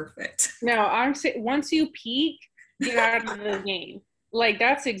that perfect? No, I'm saying once you peak, get out of the game. Like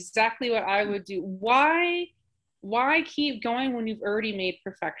that's exactly what I would do. Why keep going when you've already made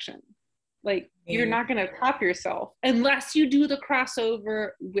perfection? Like you're not going to top yourself unless you do the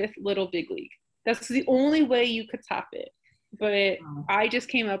crossover with Little Big League. That's the only way you could top it. But I just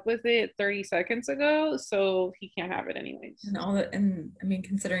came up with it 30 seconds ago, so he can't have it anyways. And I mean,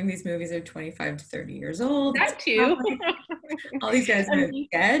 considering these movies are 25 to 30 years old, that too. All these guys are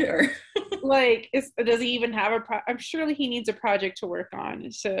dead, or like, does he even have I'm surely he needs a project to work on,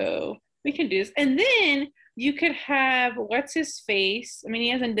 so we can do this. And then you could have what's his face. I mean, he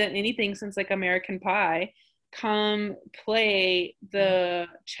hasn't done anything since like American Pie. Come play the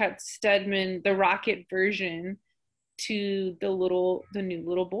Chet Stedman, the Rocket version to the new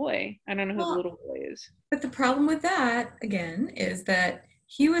little boy. I don't know who the little boy is. But the problem with that, again, is that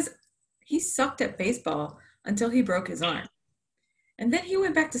he sucked at baseball until he broke his arm. And then he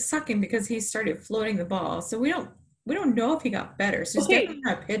went back to sucking because he started floating the ball. So we don't know if he got better. So he's definitely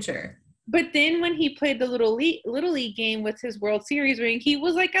not a pitcher. But then when he played the little league game with his World Series ring, he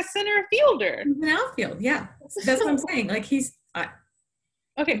was like a center fielder. He's an outfield, yeah. That's what I'm saying. Like he's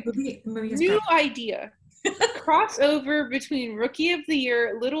okay. New idea. Crossover between Rookie of the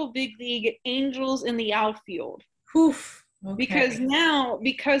Year, Little Big League, Angels in the outfield. Oof. Okay.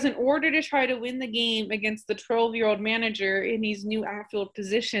 Because in order to try to win the game against the 12-year-old manager in his new outfield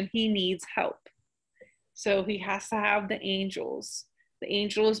position, he needs help. So he has to have the Angels. The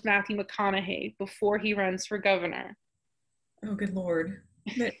Angel is Matthew McConaughey before he runs for governor. Oh, good Lord.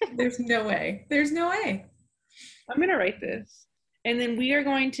 There's no way. There's no way. I'm going to write this. And then we are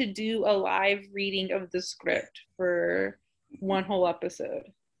going to do a live reading of the script for one whole episode.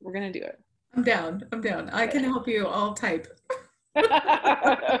 We're going to do it. I'm down. I can help you all type.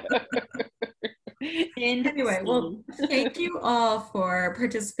 Anyway, well, thank you all for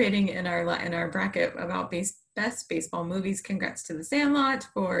participating in our bracket about best baseball movies. Congrats to The Sandlot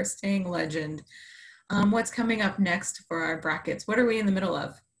for staying legend. What's coming up next for our brackets? What are we in the middle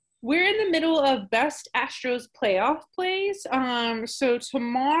of? We're in the middle of best Astros playoff plays. So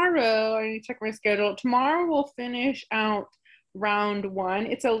tomorrow, I need to check my schedule. Tomorrow we'll finish out round 1.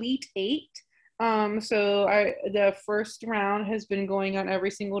 It's Elite 8. The first round has been going on every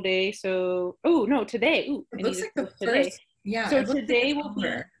single day. So, today. It looks like the first. Yeah. So today will be.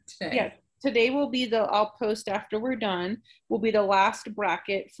 Yeah. Today will be I'll post after we're done, will be the last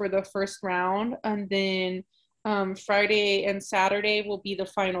bracket for the first round. And then Friday and Saturday will be the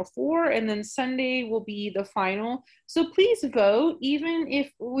final 4, and then Sunday will be the final. So please vote, even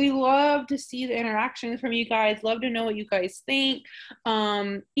if we love to see the interaction from you guys, love to know what you guys think.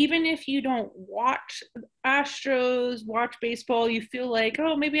 Even if you don't watch Astros, watch baseball, you feel like,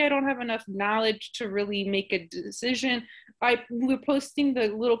 oh, maybe I don't have enough knowledge to really make a decision. We're posting the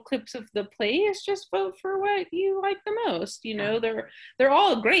little clips of the plays. Just vote for what you like the most. You know, they're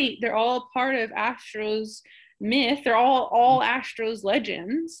all great. They're all part of Astros myth. They're all Astros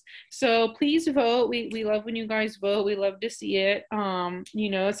legends. So please vote. We love when you guys vote. We love to see it.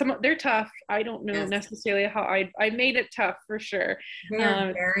 They're tough. I don't know necessarily how I made it tough for sure.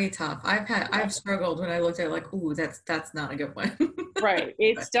 They're very tough. I've struggled when I looked at it like, ooh, that's not a good one. Right.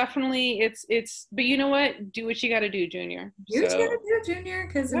 It's definitely but you know what? Do what you got to do, Junior. Do what you got to do, Junior,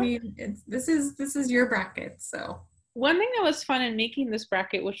 because I mean, this is your bracket, so. One thing that was fun in making this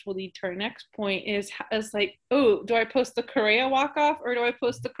bracket, which will lead to our next point, is like, oh, do I post the Correa walk-off, or do I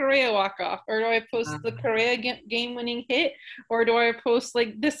post the Correa walk-off, or do I post the Correa game-winning hit, or do I post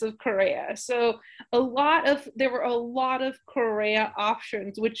like this of Correa? So there were a lot of Correa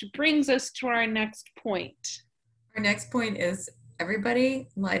options, which brings us to our next point. Our next point is everybody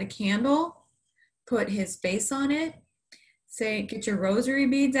light a candle, put his face on it, say, get your rosary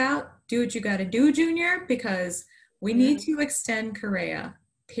beads out, do what you got to do, Junior, because we need to extend Correa,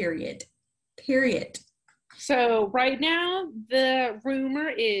 period. So right now, the rumor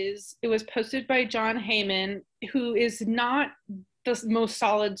is it was posted by Jon Heyman, who is not the most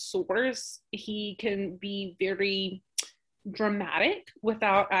solid source. He can be very dramatic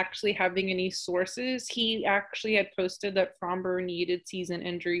without actually having any sources. He actually had posted that Framber needed season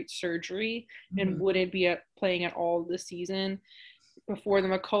injury surgery and wouldn't be playing at all this season. Before the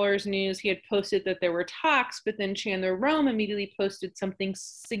McCullers news, he had posted that there were talks, but then Chandler Rome immediately posted something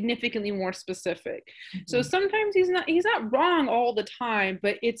significantly more specific. So sometimes he's not wrong all the time,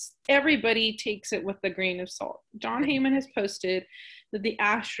 but everybody takes it with a grain of salt. Jon Heyman has posted that the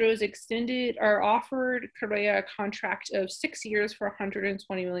Astros extended or offered Correa a contract of 6 years for $120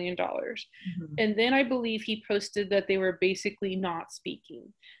 million. Mm-hmm. And then I believe he posted that they were basically not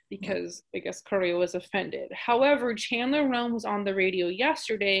speaking because I guess Correa was offended. However, Chandler Rome was on the radio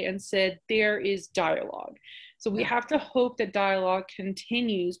yesterday and said there is dialogue. So we have to hope that dialogue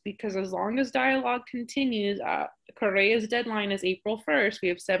continues, because as long as dialogue continues, Correa's deadline is April 1st. We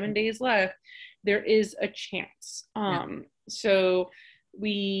have 7 days left. There is a chance. So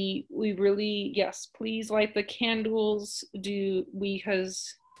we really, yes, please light the candles,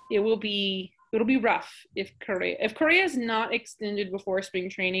 because it'll be rough if Correa is not extended before spring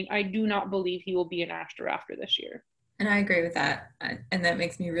training. I do not believe he will be an Astro after this year. And I agree with that. And that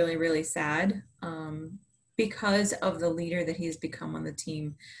makes me really, really sad. Because of the leader that he's become on the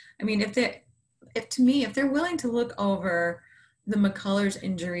team. I mean, if they're willing to look over the McCullers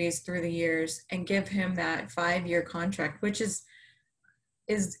injuries through the years and give him that 5-year contract, which is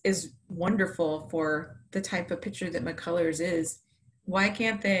wonderful for the type of pitcher that McCullers is, why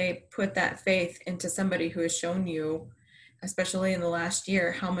can't they put that faith into somebody who has shown you, especially in the last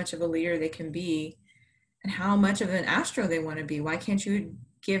year, how much of a leader they can be and how much of an Astro they want to be? Why can't you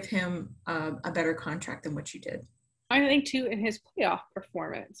give him a better contract than what you did? I think too, in his playoff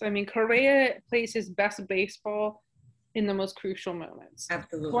performance. I mean, Correa plays his best baseball in the most crucial moments.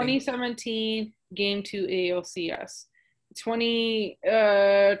 Absolutely. 2017 Game 2 ALCS.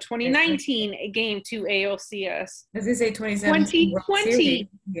 2019 Game 2 ALCS. As I say, 2020.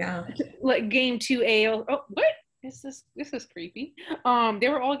 Yeah. Like Game 2 AL. Oh, what? This is creepy. They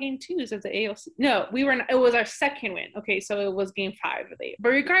were all Game 2s of the ALC. No, it was our second win. Okay, so it was Game 5 of the. But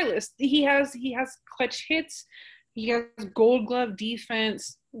regardless, he has clutch hits. He has Gold Glove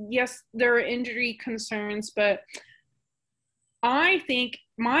defense. Yes, there are injury concerns, but I think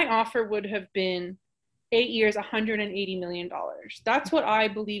my offer would have been 8 years, $180 million. That's what I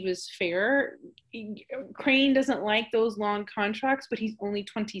believe is fair. Crane doesn't like those long contracts, but he's only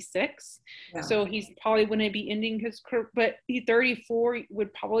 26. Yeah. So he's probably wouldn't be ending his career, but 34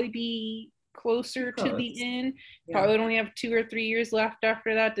 would probably be closer to the end. Yeah. Probably would only have 2 or 3 years left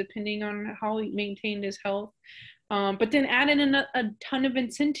after that, depending on how he maintained his health. But then add in a ton of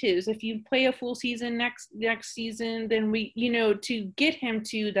incentives. If you play a full season next season, then to get him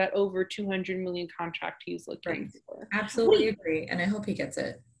to that over 200 million contract he's looking for. Absolutely agree, and I hope he gets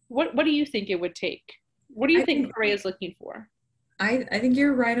it. What do you think it would take? What do you think Correa is looking for? I think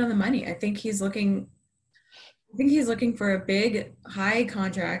you're right on the money. I think he's looking for a big, high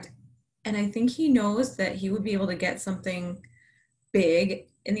contract, and I think he knows that he would be able to get something big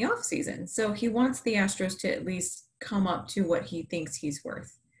in the off season. So he wants the Astros to at least come up to what he thinks he's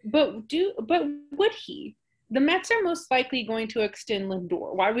worth. But would he? The Mets are most likely going to extend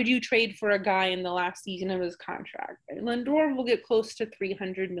Lindor. Why would you trade for a guy in the last season of his contract? Lindor will get close to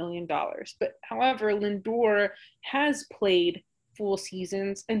 $300 million. But however, Lindor has played full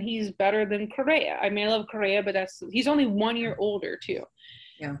seasons and he's better than Correa. I mean, I love Correa, but he's only 1 year older too.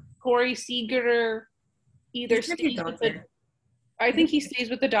 Yeah. Corey Seager either stays with I think he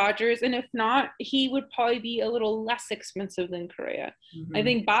stays with the Dodgers, and if not, he would probably be a little less expensive than Correa. Mm-hmm. I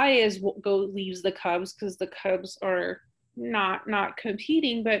think Baez leaves the Cubs because the Cubs are not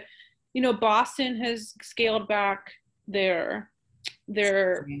competing, but Boston has scaled back their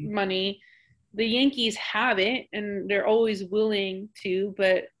money. The Yankees have it, and they're always willing to,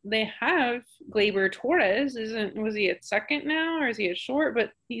 but they have Gleyber Torres. Was he at second now, or is he at short? But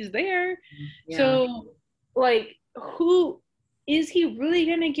he's there. Yeah. So, who is he really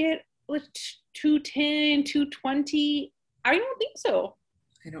going to get 210, 220? I don't think so.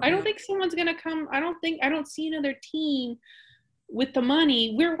 I don't think someone's going to come. I don't see another team with the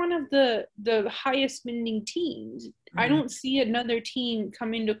money. We're one of the highest spending teams. Mm-hmm. I don't see another team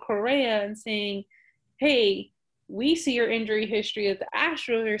coming to Correa and saying, hey, we see your injury history that the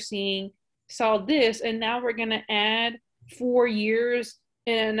Astros are seeing, saw this, and now we're going to add 4 years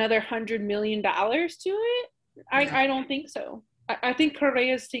and another $100 million to it. I don't think so. I think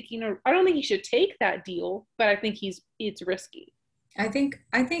Correa's I don't think he should take that deal, but I think it's risky. I think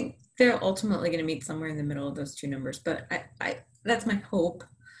they're ultimately going to meet somewhere in the middle of those two numbers, but I that's my hope.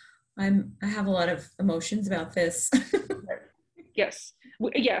 I have a lot of emotions about this. Yes.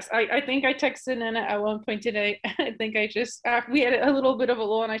 I think I texted Nana at one point today. I think we had a little bit of a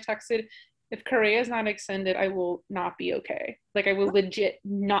lull, and I texted, if Correa is not extended, I will not be okay. I will legit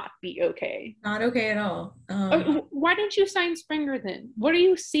not be okay. Not okay at all. Why don't you sign Springer then? What are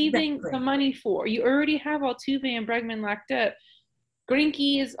you saving the money for? You already have Altuve and Bregman locked up.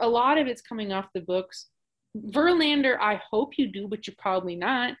 Greinke a lot of it's coming off the books. Verlander, I hope you do, but you're probably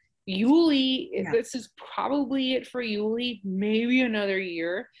not. Yuli, this is probably it for Yuli. Maybe another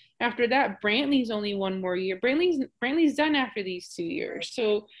year. After that, Brantley's only one more year. Brantley's done after these 2 years.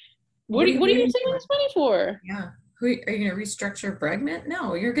 So what are you saving this money for? Yeah. Are you going to restructure Bregman?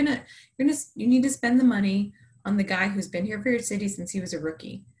 No, you need to spend the money on the guy who's been here for your city since he was a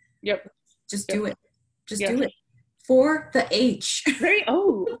rookie. Yep. Just do it. Just do it. For the H.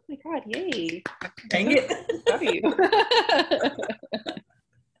 Oh my God, yay. Dang it.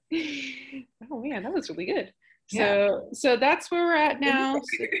 Oh man, that was really good. So that's where we're at now.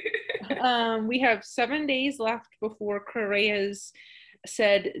 We have 7 days left before Correa's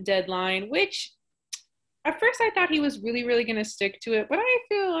said deadline, which at first I thought he was really, really going to stick to it, but I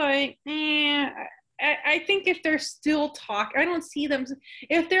feel like, I think if they're still talking, I don't see them,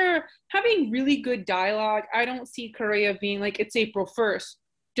 if they're having really good dialogue, I don't see Correa being like, it's April 1st,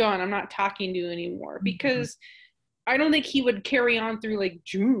 done, I'm not talking to you anymore, because I don't think he would carry on through like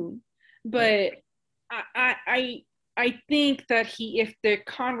June, but I think that if the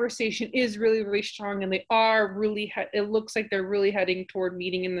conversation is really, really strong and they are really, it looks like they're really heading toward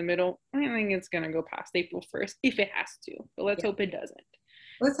meeting in the middle, I think it's going to go past April 1st if it has to, but let's hope it doesn't.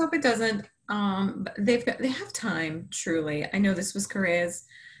 Let's hope it doesn't. They have time, truly. I know this was Correa's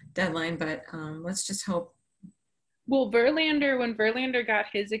deadline, but let's just hope. Well, when Verlander got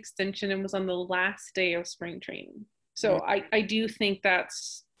his extension, it was on the last day of spring training. So I do think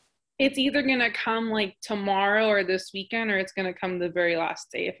it's either going to come like tomorrow or this weekend, or it's going to come the very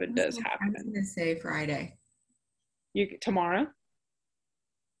last day if it does happen. I'm going to say Friday. Tomorrow?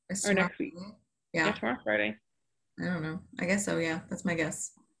 Or next week? Yeah, tomorrow, Friday. I don't know. I guess so, yeah. That's my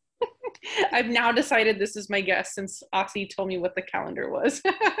guess. I've now decided this is my guess since Aussie told me what the calendar was.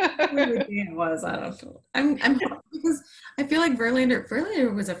 It was. I don't know. I'm because I feel like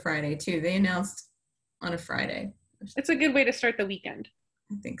Verlander was a Friday too. They announced on a Friday. It's a good way to start the weekend.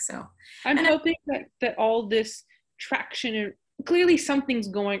 I think so. I'm hoping that all this traction, and clearly something's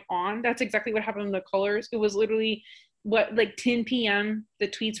going on. That's exactly what happened in the Colors. It was literally like 10 p.m. the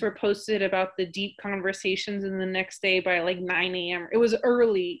tweets were posted about the deep conversations, and the next day by like 9 a.m. it was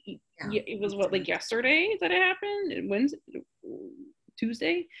early. It was like yesterday that it happened, Wednesday,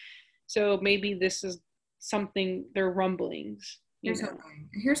 Tuesday. So maybe this is something, they're rumblings. Here's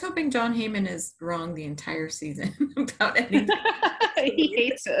hoping Jon Heyman is wrong the entire season about anything. He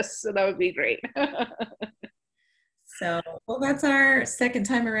hates us, so that would be great. So, well, that's our second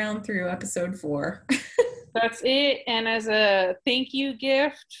time around through episode 4. That's it. And as a thank you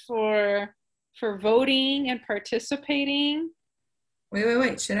gift for voting and participating.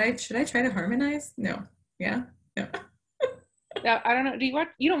 Wait. Should I try to harmonize? No. Yeah. No. I don't know.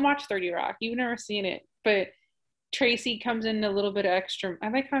 You don't watch 30 Rock. You've never seen it, but Tracy comes in a little bit of extra. I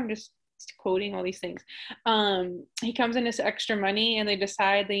like how I'm just quoting all these things. He comes in as extra money, and they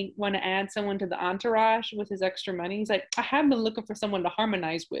decide they want to add someone to the entourage with his extra money. He's like, I have been looking for someone to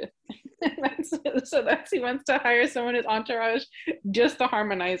harmonize with. He wants to hire someone as entourage just to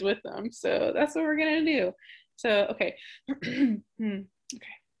harmonize with them. So that's what we're gonna do. So okay. Okay.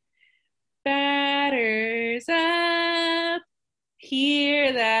 Batters up.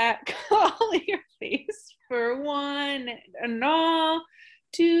 Hear that call in your face for one and all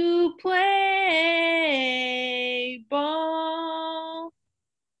to play ball.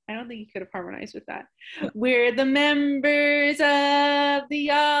 I don't think you could have harmonized with that. We're the members of the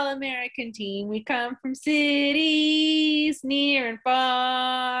All-American team. We come from cities near and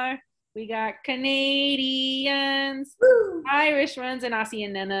far. We got Canadians, Irish ones, and Aussie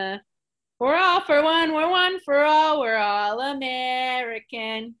and Nana. We're all for one. We're one for all. We're all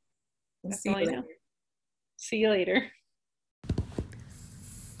American. That's all I know. See you later.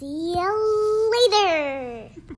 See you